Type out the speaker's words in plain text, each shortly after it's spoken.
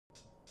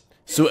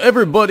So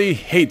everybody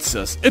hates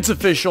us. It's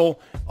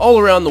official. All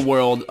around the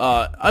world.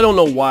 I don't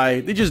know why.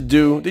 They just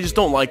do. They just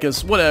don't like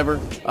us. Whatever.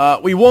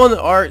 We won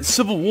our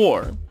civil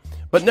war.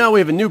 But now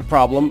we have a new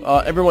problem.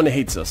 Everyone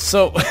hates us.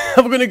 So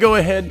we're going to go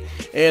ahead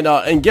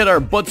and get our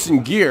butts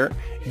in gear.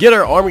 Get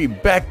our army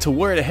back to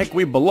where the heck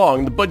we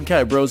belong. The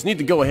Budkai Bros need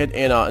to go ahead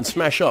and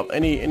smash up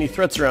any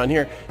threats around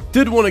here.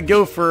 Did want to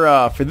go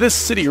for this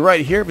city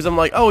right here because I'm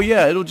like, oh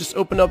yeah, it'll just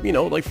open up, you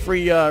know, like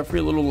free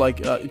little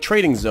like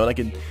trading zone. I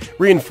could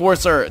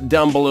reinforce our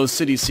down below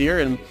cities here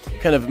and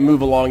kind of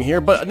move along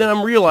here. But then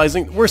I'm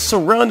realizing we're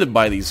surrounded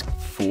by these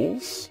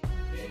fools.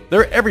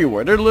 They're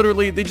everywhere. They're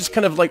literally, they just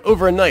kind of like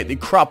overnight they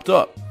cropped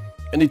up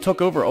and they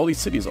took over all these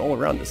cities all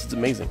around us. It's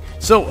amazing.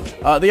 So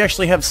they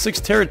actually have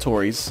 6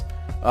 territories.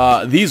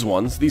 These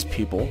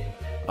people.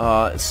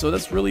 So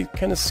that's really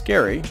kind of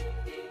scary.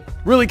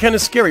 Really kind of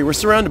scary. We're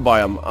surrounded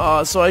by them.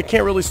 So I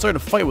can't really start a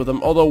fight with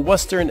them. Although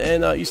Western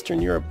and Eastern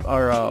Europe,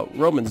 our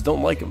Romans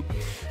don't like them.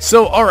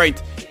 So,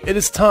 alright. It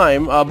is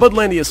time.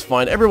 Budlandia is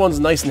fine. Everyone's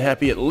nice and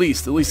happy at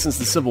least. At least since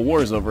the Civil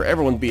War is over.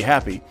 Everyone be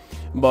happy.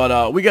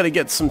 But we got to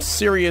get some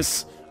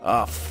serious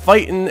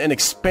fighting and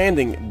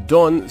expanding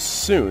done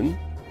soon.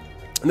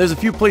 And there's a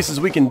few places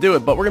we can do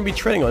it, but we're going to be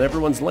treading on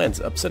everyone's lands,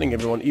 upsetting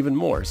everyone even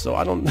more. So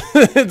I don't...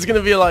 it's going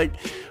to be like...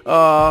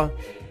 I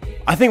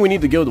think we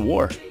need to go to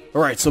war.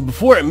 Alright, so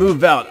before I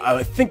move out,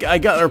 I think I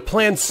got our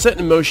plan set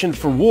in motion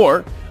for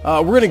war.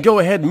 We're going to go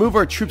ahead and move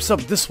our troops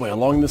up this way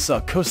along this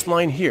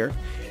coastline here.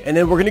 And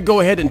then we're going to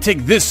go ahead and take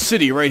this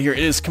city right here. It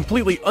is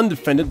completely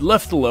undefended,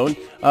 left alone.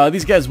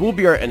 These guys will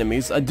be our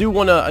enemies. I do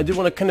want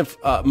to kind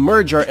of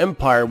merge our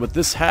empire with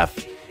this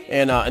half.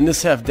 And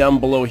this half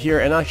down below here,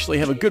 and actually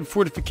have a good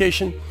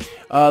fortification.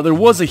 There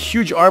was a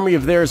huge army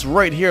of theirs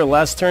right here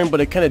last turn, but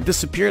it kind of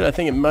disappeared. I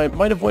think it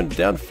might have went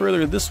down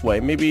further this way.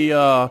 Maybe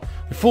they're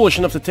foolish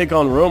enough to take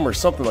on Rome or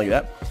something like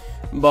that.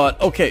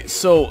 But okay,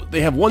 so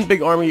they have one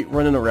big army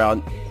running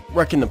around,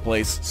 wrecking the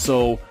place.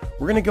 So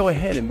we're gonna go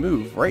ahead and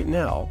move right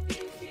now,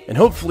 and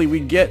hopefully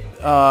we get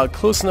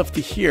close enough to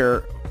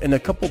here in a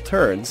couple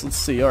turns. Let's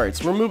see. All right,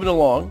 so we're moving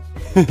along.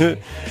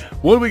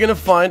 What are we gonna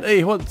find?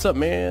 Hey, what's up,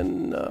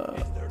 man?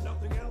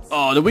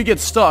 Oh, did we get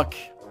stuck?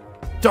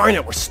 Darn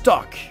it, we're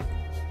stuck.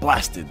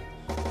 Blasted.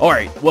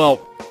 Alright,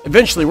 well,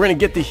 eventually we're going to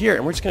get to here,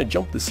 and we're just going to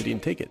jump the city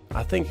and take it.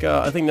 I think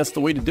that's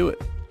the way to do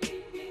it.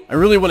 I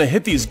really want to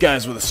hit these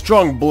guys with a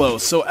strong blow,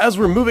 so as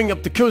we're moving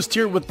up the coast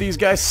here with these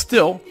guys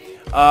still,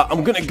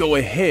 I'm going to go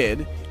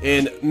ahead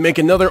and make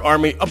another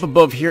army up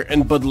above here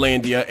in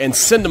Budlandia and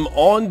send them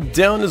on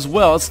down as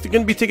well. It's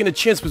going to be taking a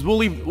chance because we'll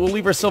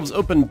leave ourselves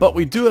open, but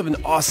we do have an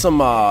awesome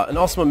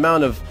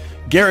amount of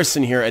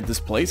garrison here at this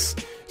place.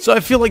 So I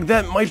feel like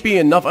that might be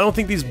enough. I don't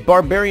think these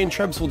barbarian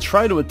tribes will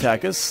try to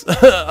attack us.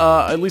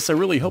 At least I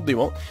really hope they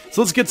won't.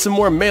 So let's get some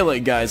more melee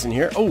guys in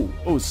here.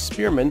 Oh,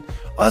 spearmen.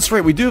 Oh, that's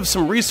right. We do have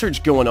some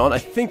research going on. I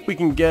think we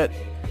can get...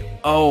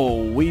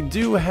 we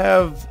do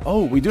have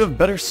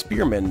better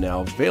spearmen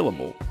now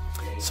available.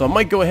 So I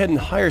might go ahead and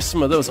hire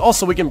some of those.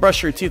 Also, we can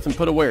brush our teeth and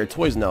put away our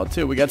toys now,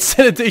 too. We got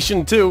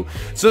sanitation, too.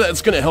 So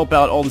that's going to help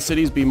out all the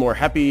cities be more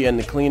happy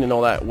and clean and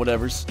all that,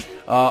 whatevers.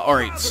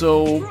 Alright,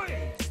 so...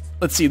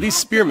 Let's see, these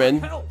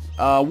spearmen,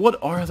 what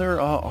are their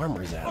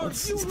armors at?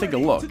 Let's take a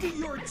look.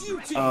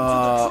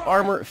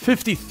 Armor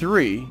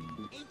 53.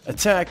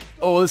 Attack,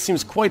 this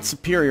seems quite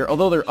superior,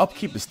 although their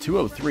upkeep is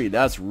 203.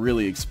 That's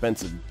really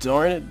expensive.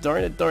 Darn it.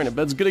 But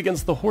it's good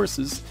against the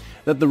horses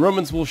that the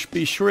Romans will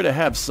be sure to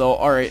have. So,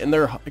 alright, and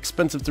they're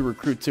expensive to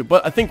recruit too.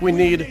 But I think we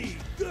need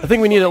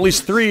at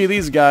least 3 of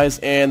these guys,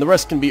 and the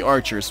rest can be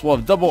archers. So we'll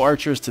have double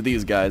archers to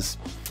these guys.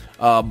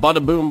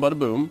 Bada boom, bada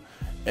boom.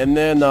 And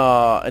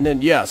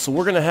then, yeah, so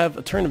we're going to have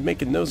a turn of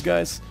making those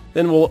guys.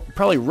 Then we'll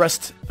probably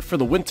rest for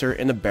the winter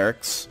in the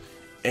barracks.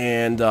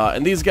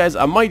 And these guys,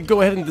 I might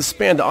go ahead and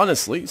disband,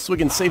 honestly, so we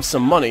can save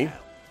some money.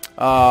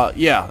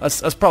 Yeah,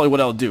 that's probably what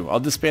I'll do. I'll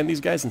disband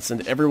these guys and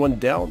send everyone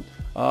down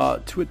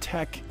to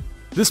attack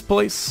this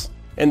place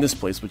and this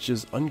place, which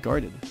is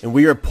unguarded. And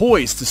we are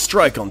poised to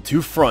strike on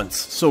 2 fronts.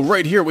 So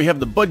right here, we have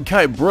the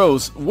Budkai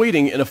Bros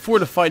waiting in a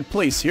fortified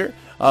place here.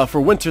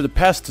 For winter to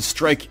pass to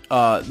strike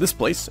this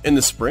place in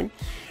the spring.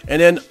 And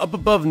then up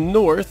above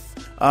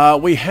north,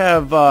 we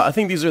have, I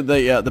think these are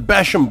the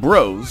Basham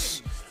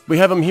Bros. We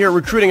have them here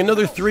recruiting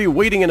another 3,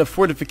 waiting in a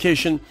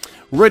fortification,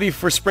 ready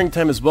for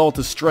springtime as well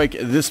to strike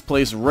this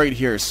place right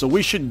here. So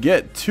we should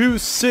get 2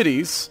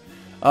 cities,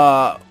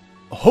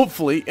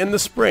 hopefully in the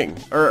spring,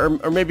 or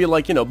maybe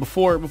like, you know,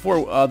 before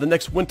the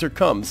next winter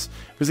comes.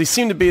 Because they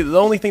seem to be,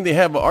 the only thing they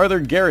have are their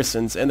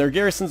garrisons, and their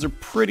garrisons are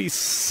pretty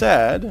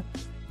sad.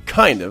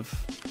 Kind of.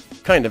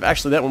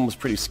 Actually, that one was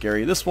pretty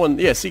scary. This one,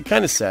 yeah, see,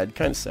 kind of sad.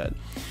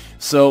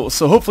 So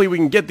hopefully we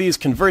can get these,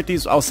 convert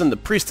these. I'll send the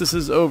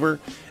priestesses over,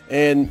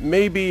 and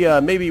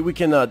maybe we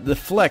can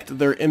deflect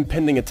their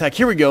impending attack.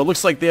 Here we go.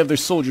 Looks like they have their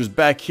soldiers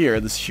back here.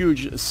 This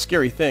huge,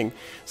 scary thing.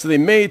 So they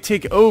may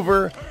take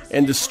over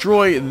and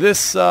destroy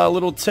this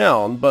little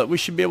town, but we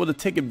should be able to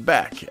take it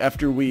back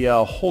after we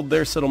hold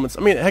their settlements.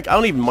 I mean, heck, I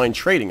don't even mind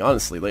trading,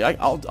 honestly. Like,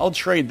 I'll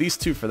trade these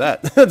 2 for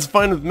that. That's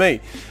fine with me.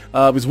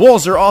 These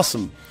walls are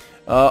awesome.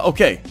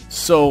 Okay,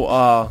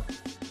 so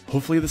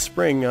hopefully the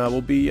spring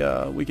will be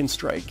we can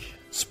strike.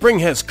 Spring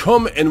has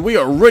come and we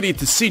are ready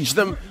to siege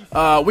them.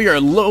 We are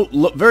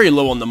very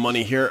low on the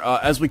money here,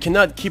 as we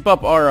cannot keep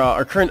up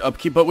our current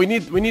upkeep, but we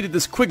needed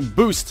this quick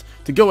boost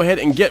to go ahead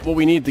and get what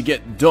we need to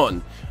get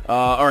done.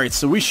 Alright,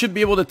 so we should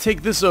be able to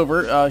take this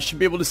over, should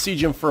be able to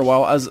siege them for a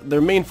while, as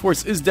their main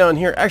force is down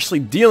here, actually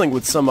dealing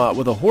with some,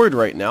 with a horde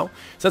right now.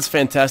 So that's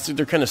fantastic.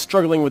 They're kind of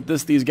struggling with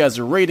this. These guys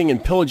are raiding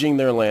and pillaging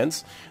their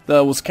lands.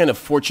 That was kind of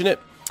fortunate.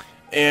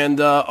 And,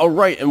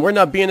 alright, and we're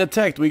not being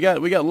attacked. We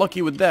got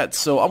lucky with that.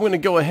 So I'm going to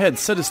go ahead,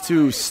 set us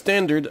to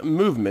standard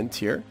movement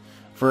here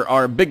for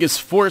our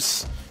biggest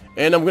force.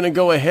 And I'm going to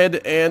go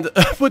ahead and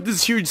put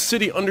this huge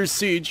city under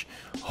siege.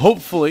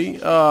 Hopefully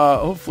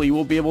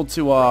we'll be able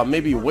to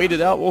maybe wait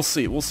it out. We'll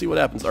see what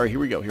happens. Alright, here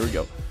we go.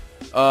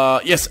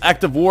 Yes,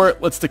 act of war.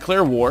 Let's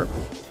declare war.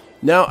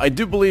 Now, I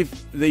do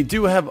believe they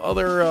do have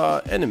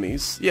other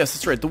enemies. Yes,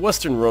 that's right. The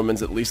Western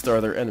Romans, at least,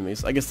 are their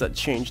enemies. I guess that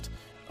changed.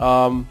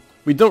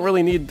 We don't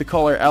really need to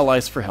call our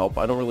allies for help.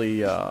 I don't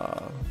really,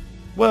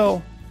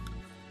 well,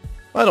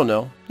 I don't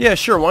know. Yeah,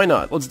 sure, why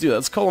not? Let's do that.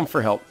 Let's call them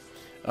for help.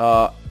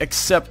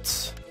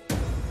 Except,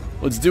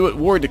 let's do it.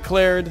 War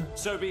declared.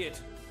 So be it.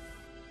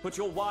 Put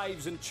your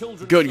wives and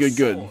children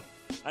good.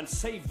 And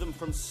save them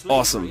from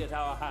slavery at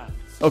our hands.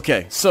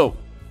 Okay, so,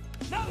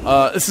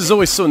 this is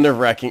always so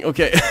nerve-wracking.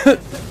 Okay,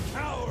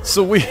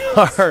 so we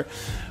are,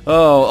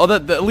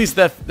 at least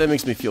that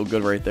makes me feel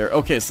good right there.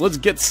 Okay, so let's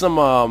get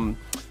some,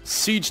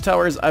 siege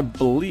towers, I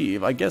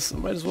believe. I guess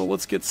might as well.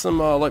 Let's get some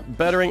like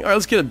battering. All right,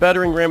 let's get a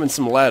battering ram and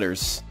some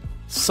ladders,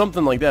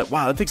 something like that.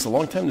 Wow, that takes a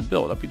long time to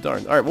build. I'll be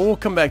darned. All right, well, we'll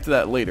come back to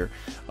that later.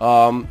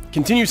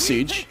 Continue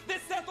siege.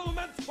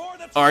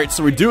 All right,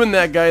 so we're doing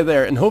that guy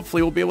there, and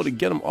hopefully we'll be able to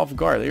get them off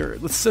guard.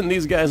 Let's send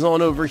these guys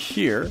on over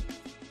here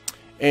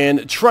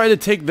and try to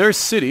take their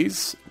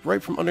cities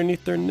right from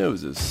underneath their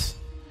noses.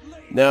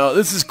 Now,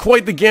 this is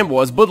quite the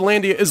gamble, as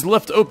Budlandia is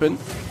left open.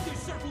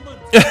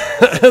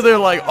 They're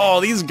like, oh,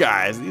 these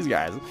guys.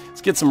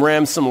 Let's get some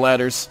rams, some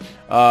ladders.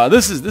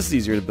 This is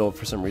easier to build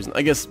for some reason.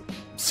 I guess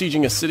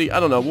sieging a city.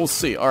 I don't know. We'll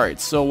see. All right.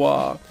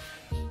 So,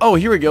 oh,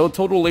 here we go.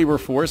 Total labor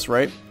force,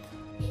 right?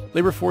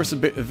 Labor force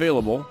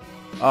available.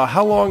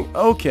 How long?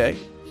 Okay.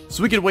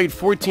 So we could wait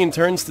 14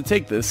 turns to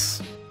take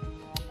this.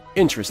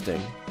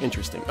 Interesting.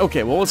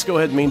 Okay. Well, let's go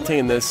ahead and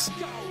maintain this.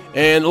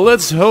 And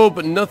let's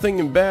hope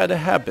nothing bad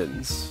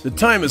happens. The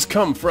time has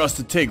come for us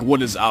to take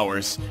what is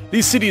ours.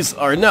 These cities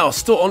are now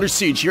still under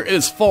siege here. It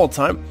is fall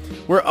time.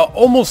 We're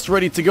almost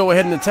ready to go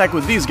ahead and attack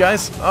with these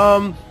guys.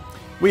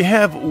 We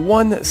have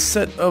one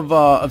set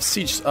of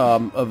siege,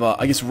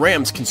 I guess,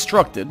 rams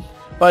constructed.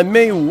 But I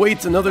may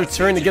wait another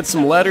turn to get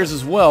some ladders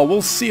as well.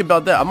 We'll see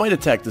about that. I might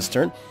attack this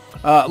turn.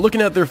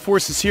 Looking at their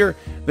forces here,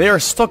 they are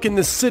stuck in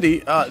this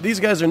city.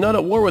 These guys are not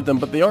at war with them,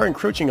 but they are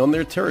encroaching on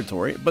their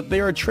territory. But they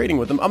are trading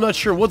with them. I'm not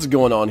sure what's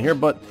going on here,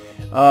 but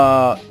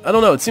I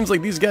don't know. It seems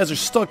like these guys are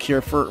stuck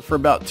here for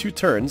about 2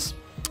 turns.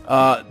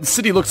 The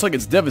city looks like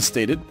it's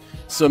devastated,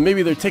 so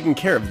maybe they're taking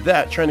care of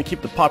that, trying to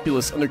keep the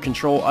populace under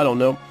control. I don't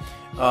know.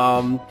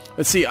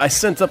 Let's see, I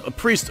sent up a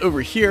priest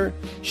over here.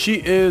 She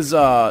is,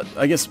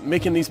 I guess,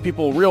 making these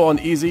people real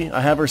uneasy.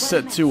 I have her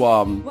set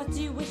to,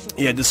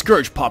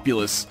 discourage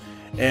populace.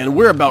 And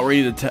we're about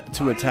ready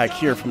to attack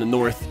here from the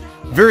north.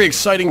 Very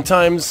exciting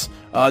times.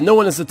 No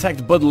one has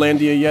attacked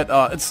Budlandia yet.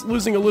 It's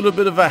losing a little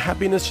bit of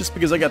happiness just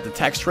because I got the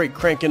tax rate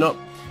cranking up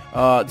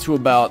to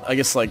about, I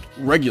guess, like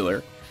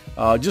regular.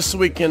 Just so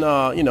we can,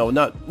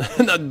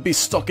 not be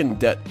stuck in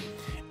debt.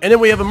 And then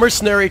we have a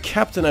mercenary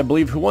captain, I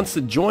believe, who wants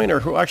to join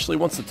or who actually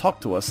wants to talk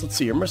to us. Let's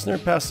see here. Mercenary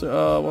pastor.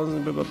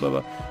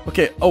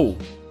 Okay. Oh,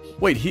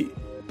 wait. He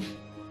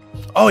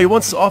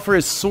wants to offer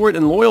his sword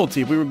and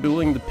loyalty if we were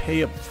willing to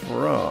pay up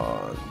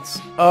front.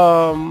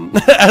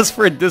 As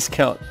for a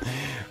discount.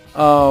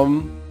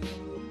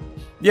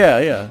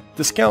 Yeah.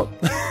 Discount.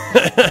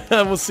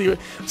 We'll see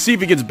if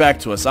he gets back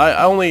to us.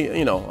 I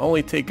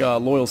only take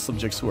loyal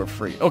subjects who are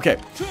free. Okay.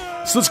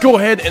 So let's go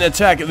ahead and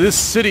attack this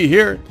city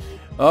here.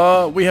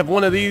 We have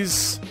one of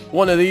these.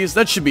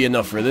 That should be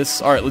enough for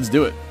this. Alright, let's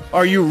do it.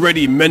 Are you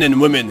ready, men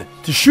and women,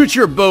 to shoot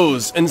your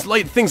bows and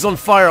light things on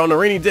fire on a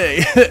rainy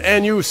day?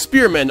 And you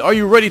spearmen, are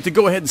you ready to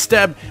go ahead and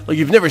stab like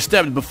you've never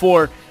stabbed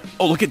before?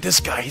 Oh, look at this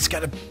guy. He's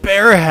got a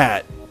bear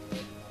hat.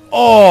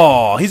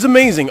 Oh, he's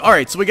amazing.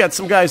 Alright, so we got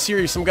some guys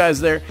here, some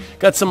guys there.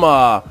 Got some,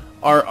 our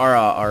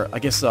I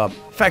guess,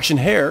 faction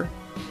hair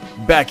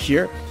back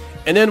here.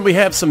 And then we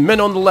have some men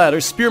on the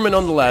ladders, spearmen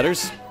on the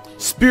ladders.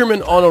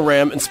 Spearmen on a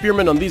ram, and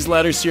spearmen on these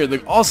ladders here.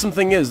 The awesome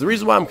thing is, the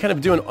reason why I'm kind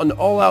of doing an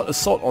all-out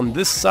assault on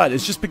this side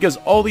is just because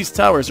all these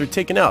towers are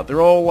taken out.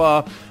 They're all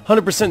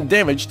 100%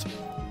 damaged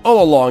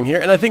all along here,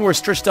 and I think we're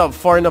stretched out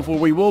far enough where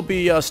we will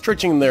be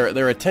stretching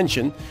their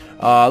attention.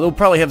 They'll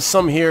probably have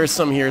some here,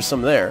 some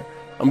there.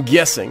 I'm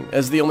guessing,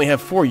 as they only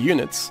have 4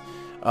 units.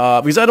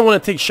 Because I don't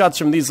want to take shots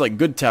from these like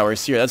good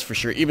towers here, that's for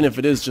sure, even if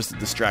it is just a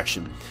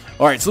distraction.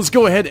 Alright, so let's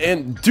go ahead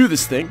and do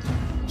this thing.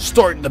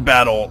 Start the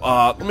battle.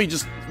 Let me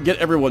just get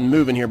everyone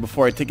moving here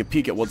before I take a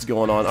peek at what's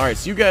going on. Alright,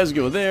 so you guys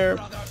go there.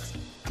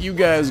 You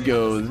guys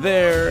go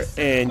there,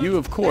 and you,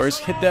 of course,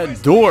 hit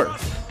that door.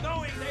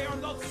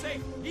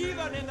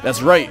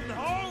 That's right.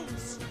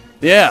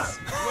 Yeah.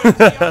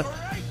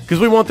 Because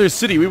we want their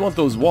city. We want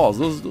those walls.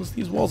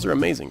 These walls are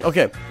amazing.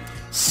 Okay.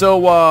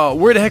 So,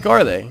 where the heck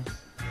are they?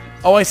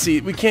 Oh, I see.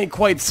 We can't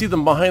quite see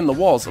them behind the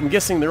walls. I'm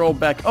guessing they're all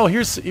back. Oh,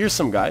 here's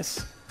some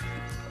guys.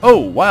 Oh,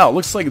 wow.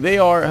 Looks like they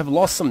have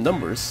lost some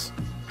numbers.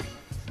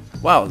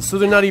 Wow. So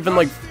they're not even,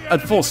 like,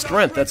 at full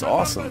strength. That's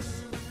awesome.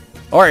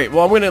 Alright,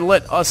 well, I'm going to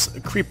let us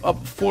creep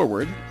up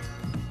forward.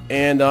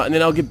 And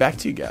then I'll get back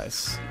to you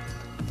guys.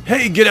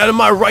 Hey, get out of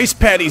my rice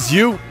paddies,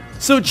 you!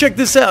 So check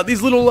this out.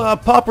 These little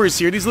poppers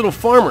here, these little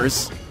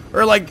farmers,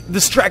 are like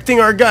distracting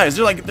our guys.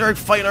 They're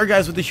fighting our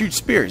guys with the huge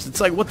spears. It's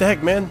like, what the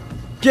heck, man?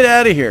 Get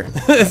out of here.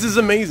 This is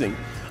amazing.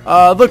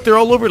 Look, they're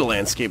all over the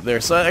landscape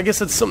there, so I guess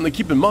that's something to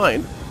keep in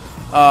mind.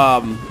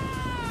 What?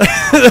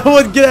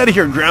 Get out of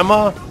here,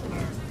 Grandma.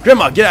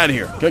 Grandma, get out of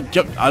here.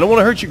 I don't want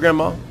to hurt you,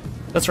 Grandma.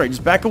 That's right,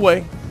 just back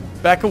away.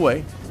 Back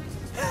away.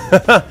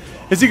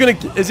 Is he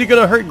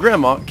gonna hurt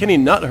Grandma? Can he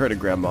not hurt a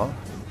Grandma?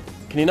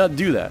 Can he not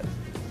do that?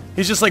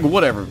 He's just like,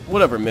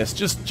 whatever, miss.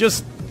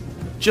 Just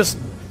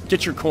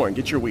get your corn,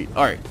 get your wheat.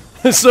 All right.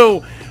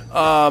 So,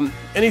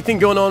 anything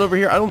going on over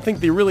here? I don't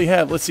think they really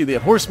have. Let's see. They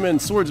have horsemen,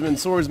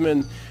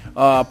 swordsmen,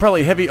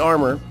 probably heavy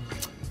armor.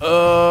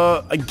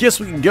 I guess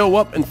we can go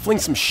up and fling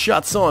some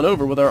shots on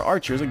over with our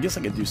archers. I guess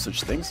I could do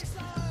such things.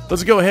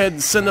 Let's go ahead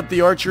and send up the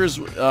archers.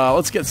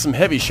 Let's get some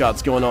heavy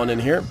shots going on in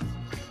here.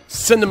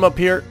 Send them up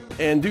here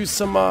and do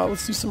some.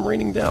 Let's do some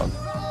raining down.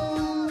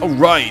 All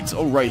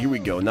right, here we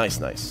go.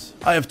 Nice.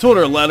 I have told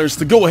our ladders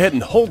to go ahead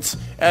and halt,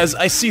 as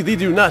I see they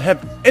do not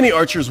have any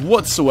archers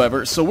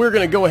whatsoever. So we're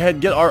gonna go ahead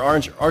and get our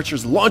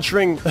archers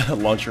launching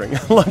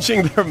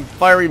their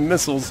fiery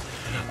missiles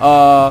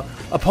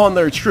upon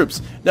their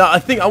troops. Now I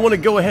think I want to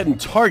go ahead and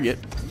target.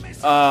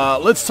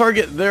 Let's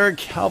target their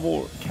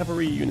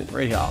cavalry unit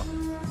right here.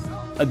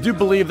 I do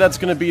believe that's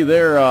going to be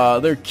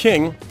their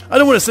king. I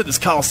don't want to set this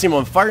Colosseum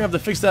on fire. I have to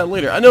fix that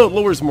later. I know it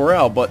lowers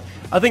morale, but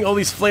I think all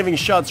these flaming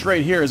shots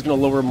right here is going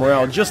to lower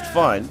morale just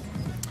fine.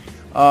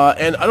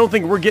 And I don't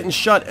think we're getting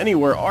shot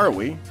anywhere, are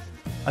we?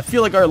 I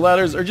feel like our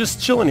ladders are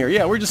just chilling here.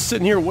 Yeah, we're just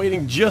sitting here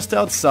waiting just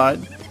outside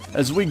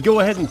as we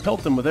go ahead and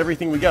pelt them with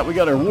everything we got. We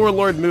got our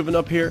warlord moving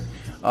up here,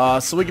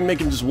 so we can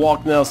make him just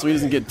walk now so he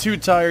doesn't get too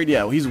tired.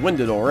 Yeah, well, he's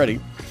winded already.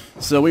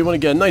 So we want to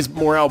get a nice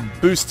morale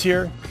boost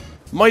here.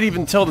 Might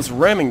even tell this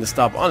ramming to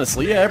stop,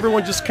 honestly. Yeah,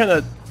 everyone just kind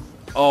of...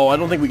 Oh, I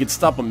don't think we could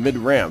stop them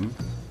mid-ram.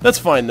 That's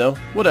fine, though.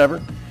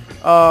 Whatever.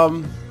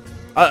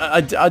 I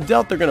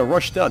doubt they're going to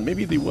rush down.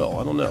 Maybe they will.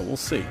 I don't know. We'll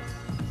see.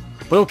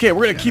 But okay,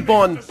 we're going to keep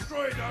on...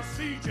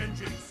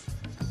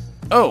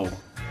 Oh.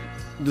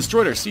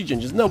 Destroyed our siege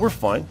engines. No, we're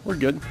fine. We're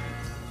good.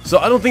 So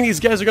I don't think these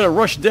guys are going to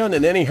rush down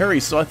in any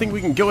hurry, so I think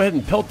we can go ahead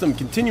and pelt them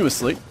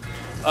continuously.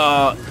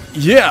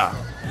 Yeah.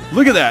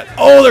 Look at that.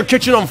 Oh, they're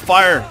catching on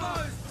fire.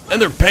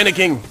 And they're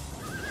panicking.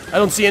 I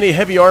don't see any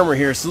heavy armor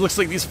here, so it looks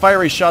like these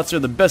fiery shots are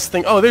the best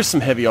thing. Oh, there's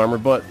some heavy armor,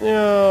 but,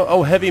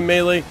 oh, heavy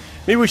melee.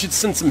 Maybe we should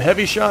send some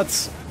heavy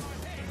shots.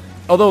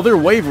 Although they're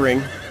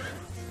wavering.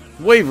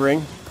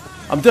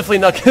 I'm definitely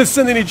not going to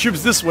send any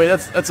troops this way.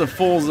 That's a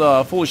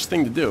foolish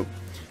thing to do.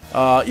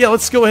 Yeah,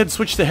 let's go ahead and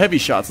switch to heavy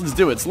shots. Let's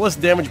do it. It's less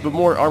damage, but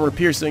more armor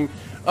piercing.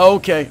 Oh,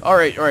 okay. All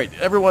right.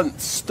 Everyone,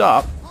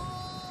 stop.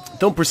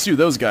 Don't pursue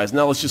those guys.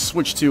 Now let's just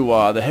switch to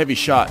the heavy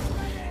shot.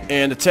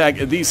 And attack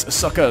these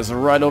suckers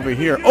right over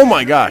here. Oh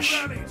my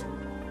gosh.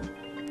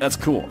 That's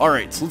cool.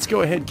 Alright, so let's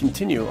go ahead and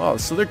continue. Oh,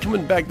 so they're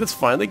coming back. That's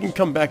fine. They can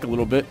come back a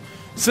little bit.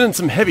 Send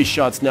some heavy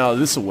shots now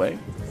this way.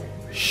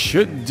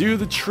 Should do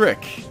the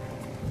trick.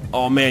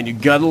 Oh man, you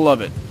gotta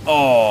love it.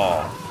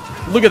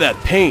 Oh, look at that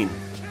pain.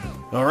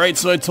 Alright,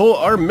 so I told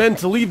our men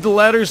to leave the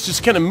ladders.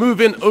 Just kind of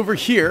move in over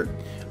here.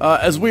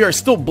 As we are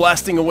still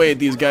blasting away at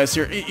these guys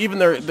here. Even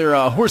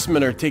their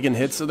horsemen are taking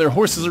hits. So their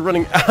horses are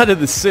running out of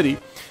the city.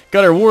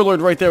 Got our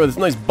warlord right there with this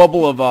nice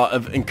bubble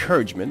of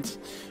encouragement.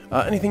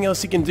 Anything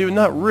else he can do?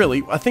 Not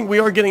really. I think we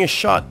are getting a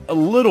shot a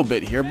little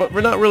bit here, but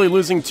we're not really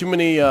losing too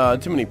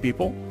many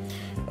people,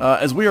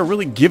 as we are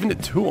really giving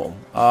it to them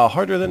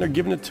harder than they're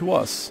giving it to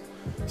us.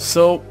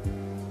 So,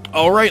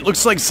 all right,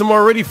 looks like some are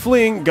already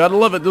fleeing. Gotta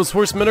love it. Those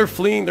horsemen are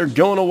fleeing. They're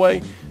going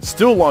away.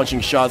 Still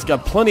launching shots.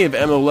 Got plenty of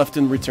ammo left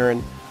in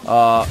return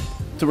to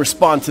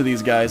respond to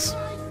these guys.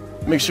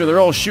 Make sure they're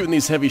all shooting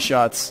these heavy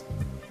shots.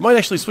 Might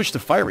actually switch to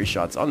fiery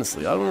shots,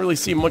 honestly. I don't really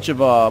see much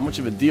of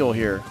a deal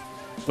here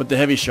with the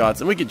heavy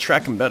shots, and we could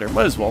track them better.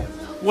 Might as well.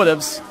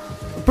 Whatevs.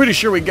 I'm pretty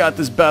sure we got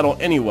this battle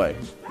anyway.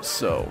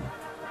 So,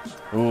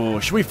 ooh,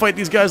 should we fight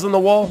these guys on the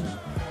wall?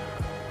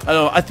 I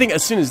don't know. I think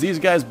as soon as these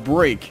guys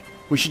break,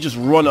 we should just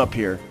run up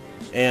here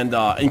and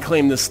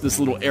claim this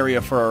little area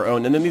for our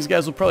own. And then these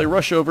guys will probably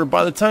rush over.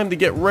 By the time they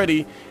get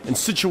ready and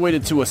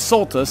situated to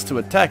assault us, to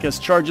attack us,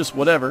 charge us,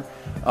 whatever,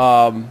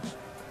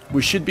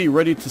 we should be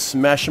ready to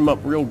smash them up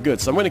real good.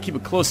 So I'm going to keep a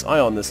close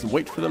eye on this and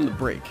wait for them to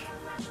break.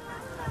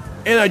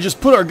 And I just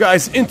put our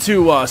guys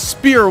into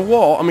shield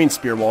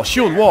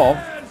wall.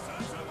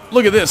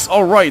 Look at this.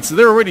 Alright, so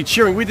they're already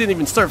cheering. We didn't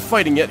even start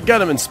fighting yet. Got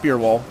them in spear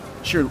wall.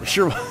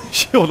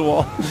 shield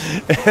wall.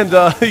 And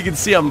you can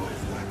see I'm...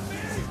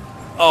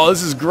 Oh,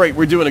 this is great.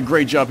 We're doing a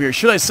great job here.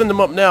 Should I send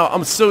them up now?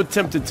 I'm so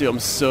tempted to. I'm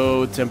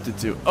so tempted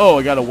to. Oh,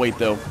 I gotta wait,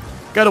 though.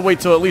 Gotta wait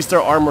till at least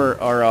our armor,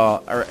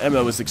 our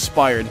ammo is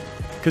expired.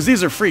 Because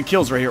these are free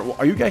kills right here.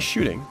 Are you guys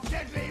shooting?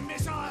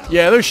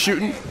 Yeah, they're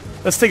shooting.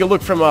 Let's take a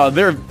look from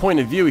their point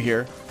of view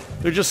here.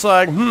 They're just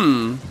like,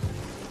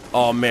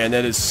 Oh, man,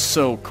 that is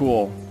so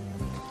cool.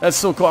 That's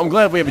so cool. I'm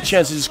glad we have a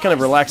chance to just kind of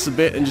relax a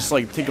bit and just,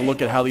 like, take a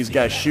look at how these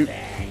guys shoot.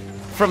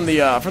 From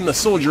the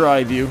soldier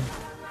eye view.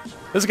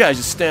 This guy's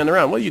just standing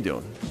around. What are you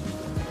doing?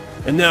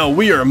 And now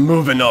we are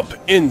moving up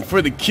in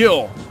for the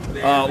kill.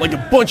 Like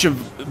a bunch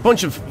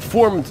of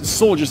formed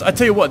soldiers. I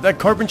tell you what, that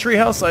carpentry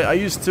house I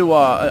used to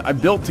I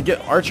built to get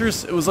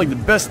archers. It was like the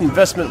best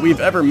investment we've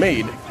ever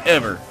made,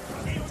 ever.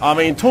 I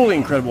mean, totally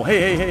incredible.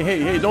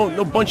 Hey,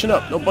 no bunching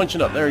up, no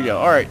bunching up. There you go.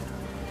 All right.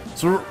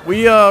 So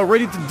we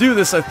ready to do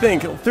this, I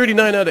think.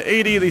 39 out of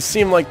 80. They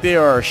seem like they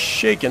are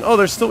shaken. Oh,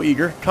 they're still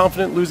eager,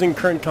 confident, losing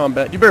current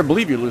combat. You better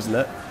believe you're losing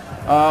that.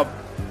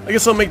 I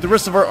guess I'll make the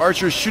rest of our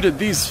archers shoot at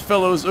these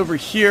fellows over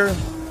here,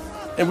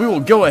 and we will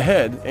go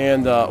ahead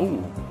and,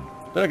 ooh,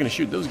 they're not going to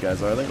shoot those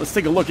guys, are they? Let's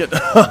take a look at,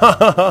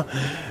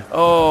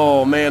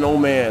 oh man,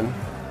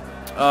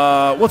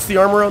 what's the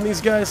armor on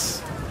these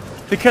guys?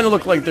 They kind of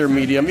look like they're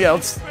medium. Yeah,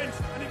 let's,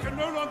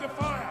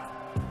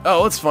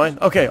 oh, that's fine.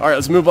 Okay, alright,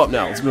 let's move up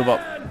now, let's move up.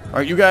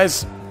 Alright, you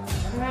guys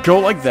go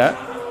like that.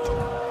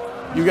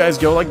 You guys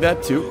go like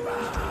that, too.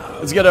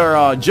 Let's get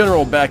our,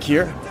 general back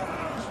here.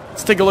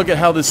 Let's take a look at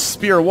how this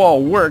spear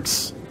wall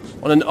works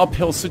on an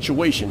uphill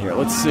situation here.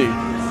 Let's see.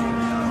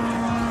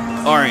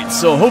 All right,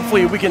 so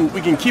hopefully we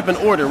can keep an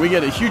order. We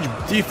get a huge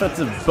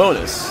defensive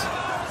bonus.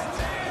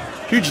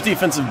 Huge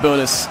defensive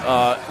bonus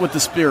with the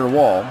spear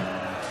wall.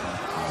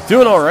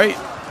 Doing all right.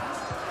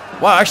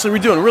 Wow, actually we're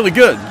doing really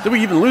good. Did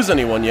we even lose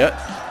anyone yet?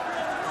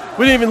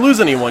 We didn't even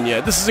lose anyone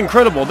yet. This is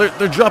incredible.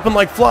 They're dropping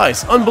like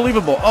flies.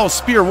 Unbelievable. Oh,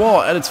 spear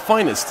wall at its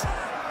finest.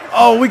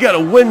 Oh, we got a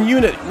win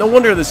unit. No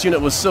wonder this unit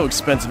was so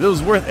expensive. It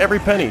was worth every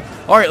penny.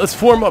 All right, let's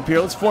form up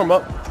here. Let's form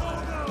up.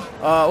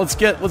 Let's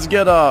get.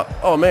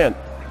 Oh man.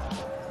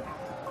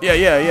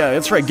 Yeah.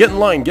 That's right. Get in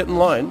line. Get in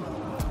line.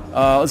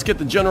 Let's get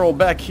the general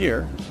back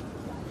here.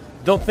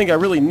 Don't think I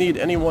really need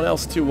anyone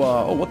else to.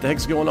 Oh, what the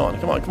heck's going on?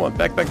 Come on.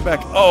 Back.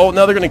 Oh,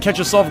 now they're gonna catch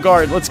us off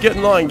guard. Let's get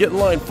in line.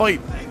 Fight.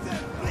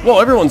 Whoa,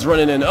 everyone's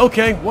running in.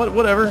 Okay,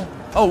 whatever.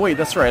 Oh wait,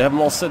 that's right. I have them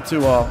all set to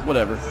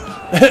whatever.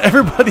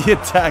 Everybody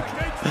attack.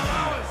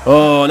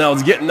 Oh, now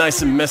it's getting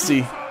nice and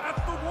messy.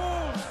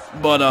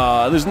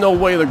 But there's no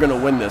way they're gonna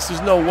win this.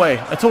 There's no way.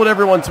 I told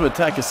everyone to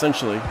attack,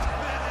 essentially.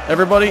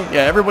 Everybody?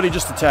 Yeah, everybody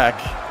just attack.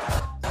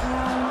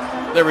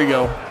 There we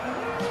go.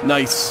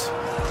 Nice.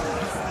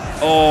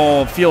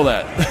 Oh, feel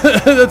that.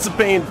 That's a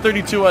pain.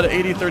 32 out of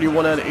 80,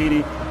 31 out of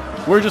 80.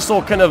 We're just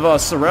all kind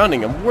of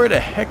surrounding them. Where the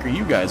heck are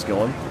you guys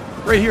going?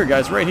 Right here,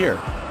 guys, right here.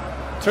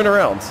 Turn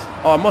around.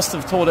 Oh, I must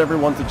have told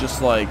everyone to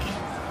just like...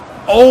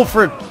 Oh,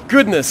 for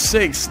goodness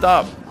sake,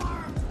 stop.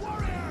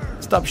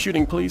 Stop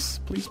shooting, please.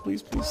 Please,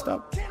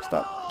 stop.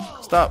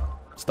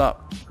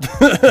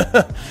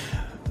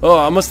 Oh,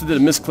 I must have did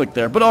a misclick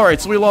there. But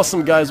alright, so we lost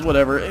some guys,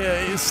 whatever.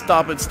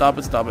 Stop it.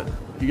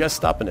 You guys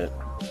stopping it?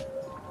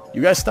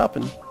 You guys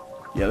stopping?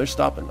 Yeah, they're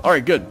stopping.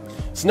 Alright, good.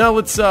 So now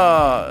let's,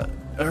 are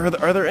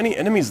there any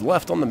enemies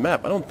left on the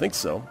map? I don't think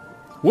so.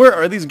 Where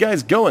are these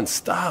guys going?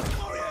 Stop.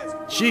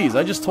 Jeez,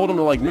 I just told them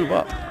to, like, move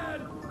up.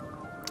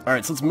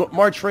 Alright, so let's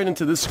march right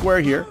into this square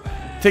here.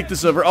 Take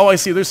this over. Oh, I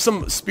see. There's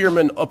some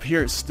spearmen up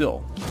here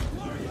still.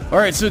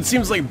 Alright, so it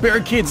seems like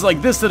barricades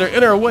like this that are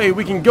in our way,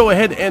 we can go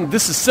ahead and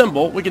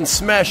disassemble. We can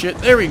smash it.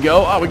 There we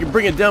go. Ah, we can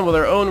bring it down with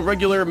our own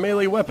regular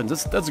melee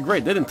weapons. That's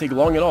great. That didn't take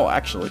long at all,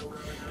 actually.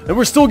 And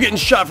we're still getting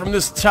shot from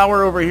this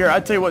tower over here.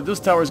 I tell you what,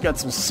 this tower's got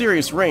some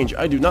serious range.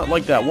 I do not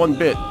like that one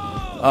bit.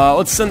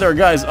 Let's send our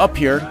guys up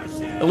here,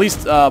 at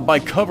least by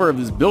cover of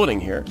this building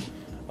here.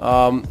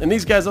 And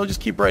these guys, I'll just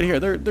keep right here.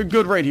 They're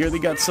good right here. They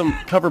got some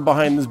cover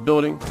behind this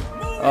building.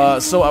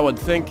 So I would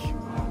think...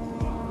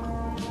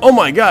 Oh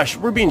my gosh,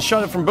 we're being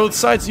shot at from both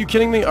sides. Are you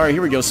kidding me? Alright,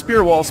 here we go.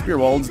 Spear wall.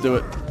 Let's do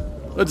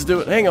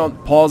it. Hang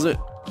on. Pause it.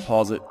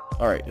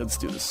 Alright, let's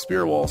do this.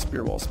 Spear wall.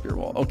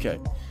 Okay.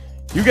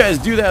 You guys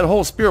do that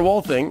whole spear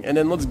wall thing, and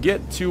then let's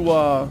get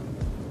to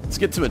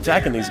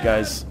attacking these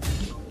guys.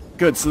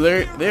 Good, so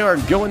they are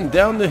going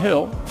down the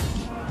hill,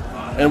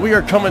 and we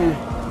are coming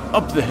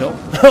up the hill.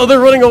 Oh, they're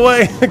running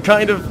away,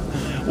 kind of.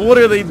 What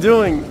are they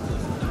doing?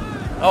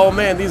 Oh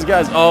man, these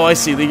guys. Oh, I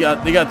see. They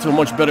got to a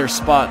much better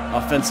spot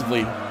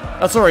offensively.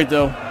 That's all right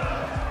though.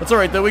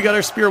 We got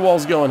our spear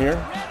walls going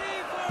here.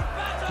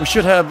 We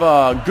should have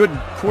good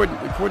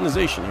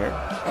coordination here.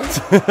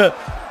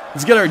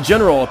 Let's get our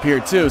general up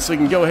here too, so we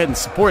can go ahead and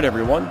support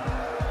everyone,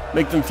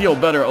 make them feel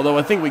better. Although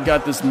I think we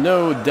got this,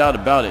 no doubt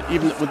about it.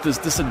 Even with this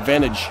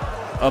disadvantage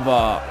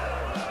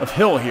of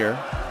hill here.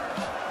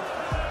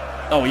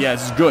 Oh yeah,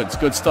 this is good. It's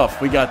good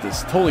stuff. We got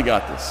this. Totally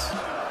got this.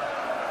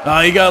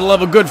 You gotta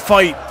love a good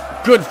fight.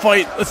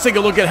 Let's take a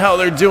look at how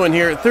they're doing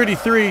here.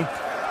 33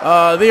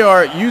 They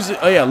are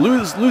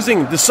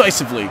losing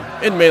decisively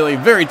in melee.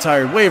 Very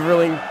tired.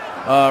 Wavering.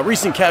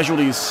 Recent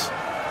casualties.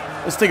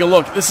 Let's take a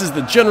look. This is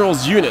the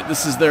general's unit.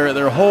 This is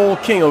their whole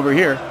king over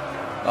here.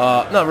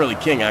 Not really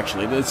king,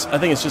 actually. I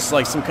think it's just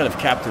like some kind of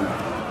captain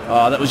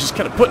that was just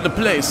kind of put into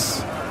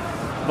place.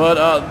 But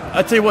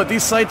I tell you what,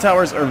 these side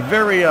towers are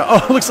very...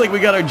 oh, looks like we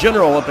got our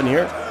general up in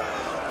here.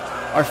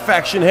 Our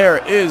faction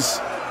here is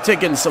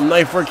taking some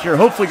knife work here.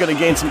 Hopefully going to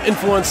gain some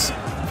influence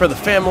for the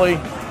family.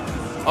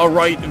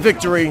 Alright,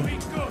 victory.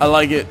 I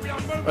like it.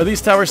 Are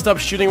these towers stop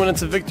shooting when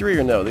it's a victory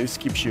or no? They just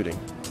keep shooting.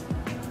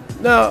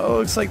 No,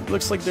 looks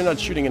like they're not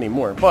shooting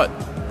anymore. But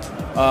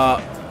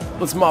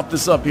let's mop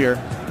this up here.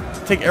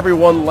 Take every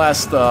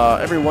last.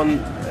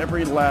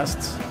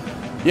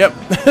 Yep,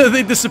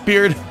 they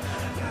disappeared,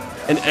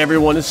 and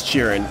everyone is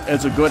cheering.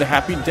 It's a good,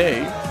 happy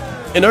day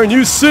in our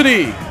new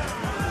city.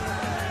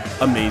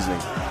 Amazing,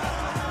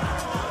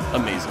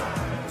 amazing.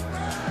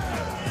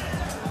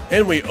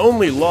 And we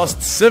only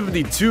lost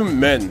 72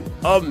 men.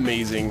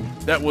 Amazing.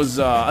 That was,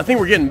 I think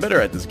we're getting better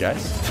at this,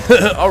 guys.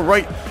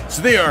 Alright,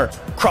 so they are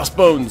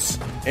crossbones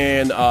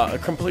and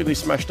completely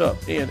smashed up.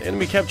 And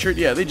enemy captured,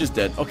 yeah, they just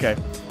dead. Okay,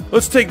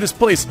 let's take this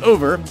place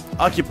over.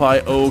 Occupy,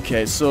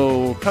 okay,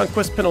 so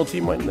conquest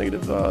penalty,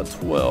 negative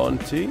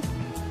 20.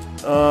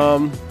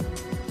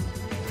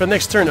 For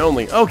next turn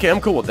only. Okay, I'm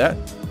cool with that.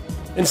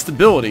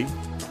 Instability.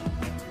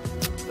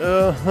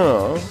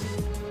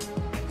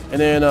 And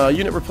then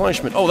unit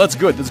replenishment. Oh, that's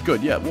good. That's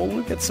good. Yeah, well,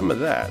 we'll get some of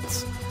that.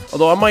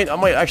 Although I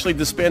might actually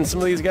disband some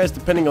of these guys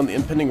depending on the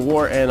impending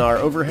war and our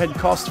overhead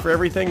costs for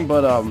everything.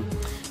 But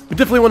we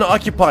definitely want to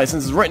occupy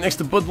since it's right next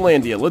to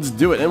Budlandia. Let's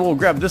do it, and we'll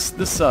grab this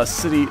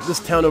city, this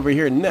town over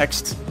here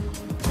next,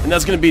 and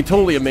that's going to be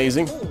totally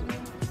amazing.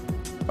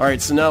 All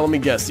right, so now let me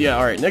guess. Yeah,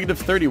 all right, negative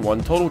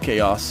 31, total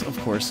chaos. Of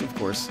course, of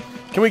course.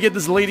 Can we get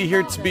this lady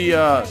here to be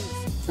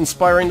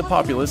inspiring the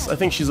populace? I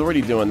think she's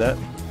already doing that.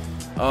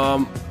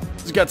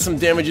 It's got some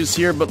damages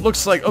here, but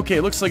looks like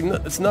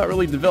it's not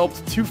really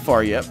developed too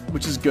far yet,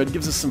 which is good.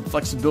 Gives us some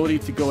flexibility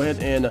to go ahead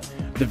and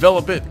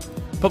develop it.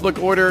 Public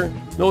order,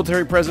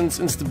 military presence,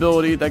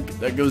 instability,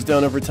 that goes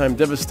down over time.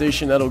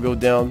 Devastation, that'll go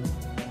down.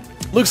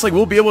 Looks like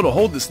we'll be able to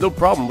hold this no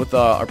problem with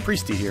our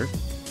priesty here.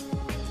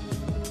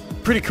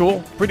 Pretty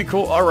cool, pretty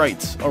cool.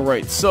 Alright,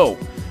 so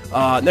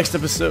next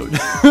episode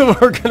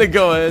we're gonna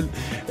go ahead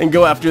and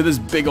go after this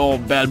big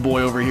old bad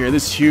boy over here,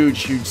 this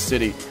huge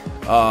city.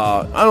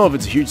 I don't know if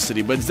it's a huge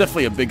city, but it's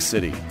definitely a big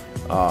city.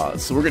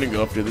 So we're gonna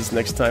go after this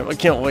next time. I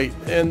can't wait,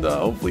 and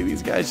hopefully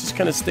these guys just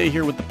kind of stay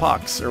here with the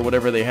pox or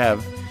whatever they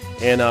have,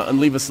 and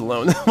leave us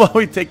alone while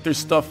we take their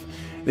stuff.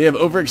 They have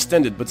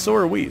overextended, but so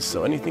are we,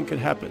 so anything could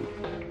happen.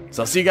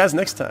 So I'll see you guys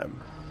next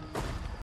time.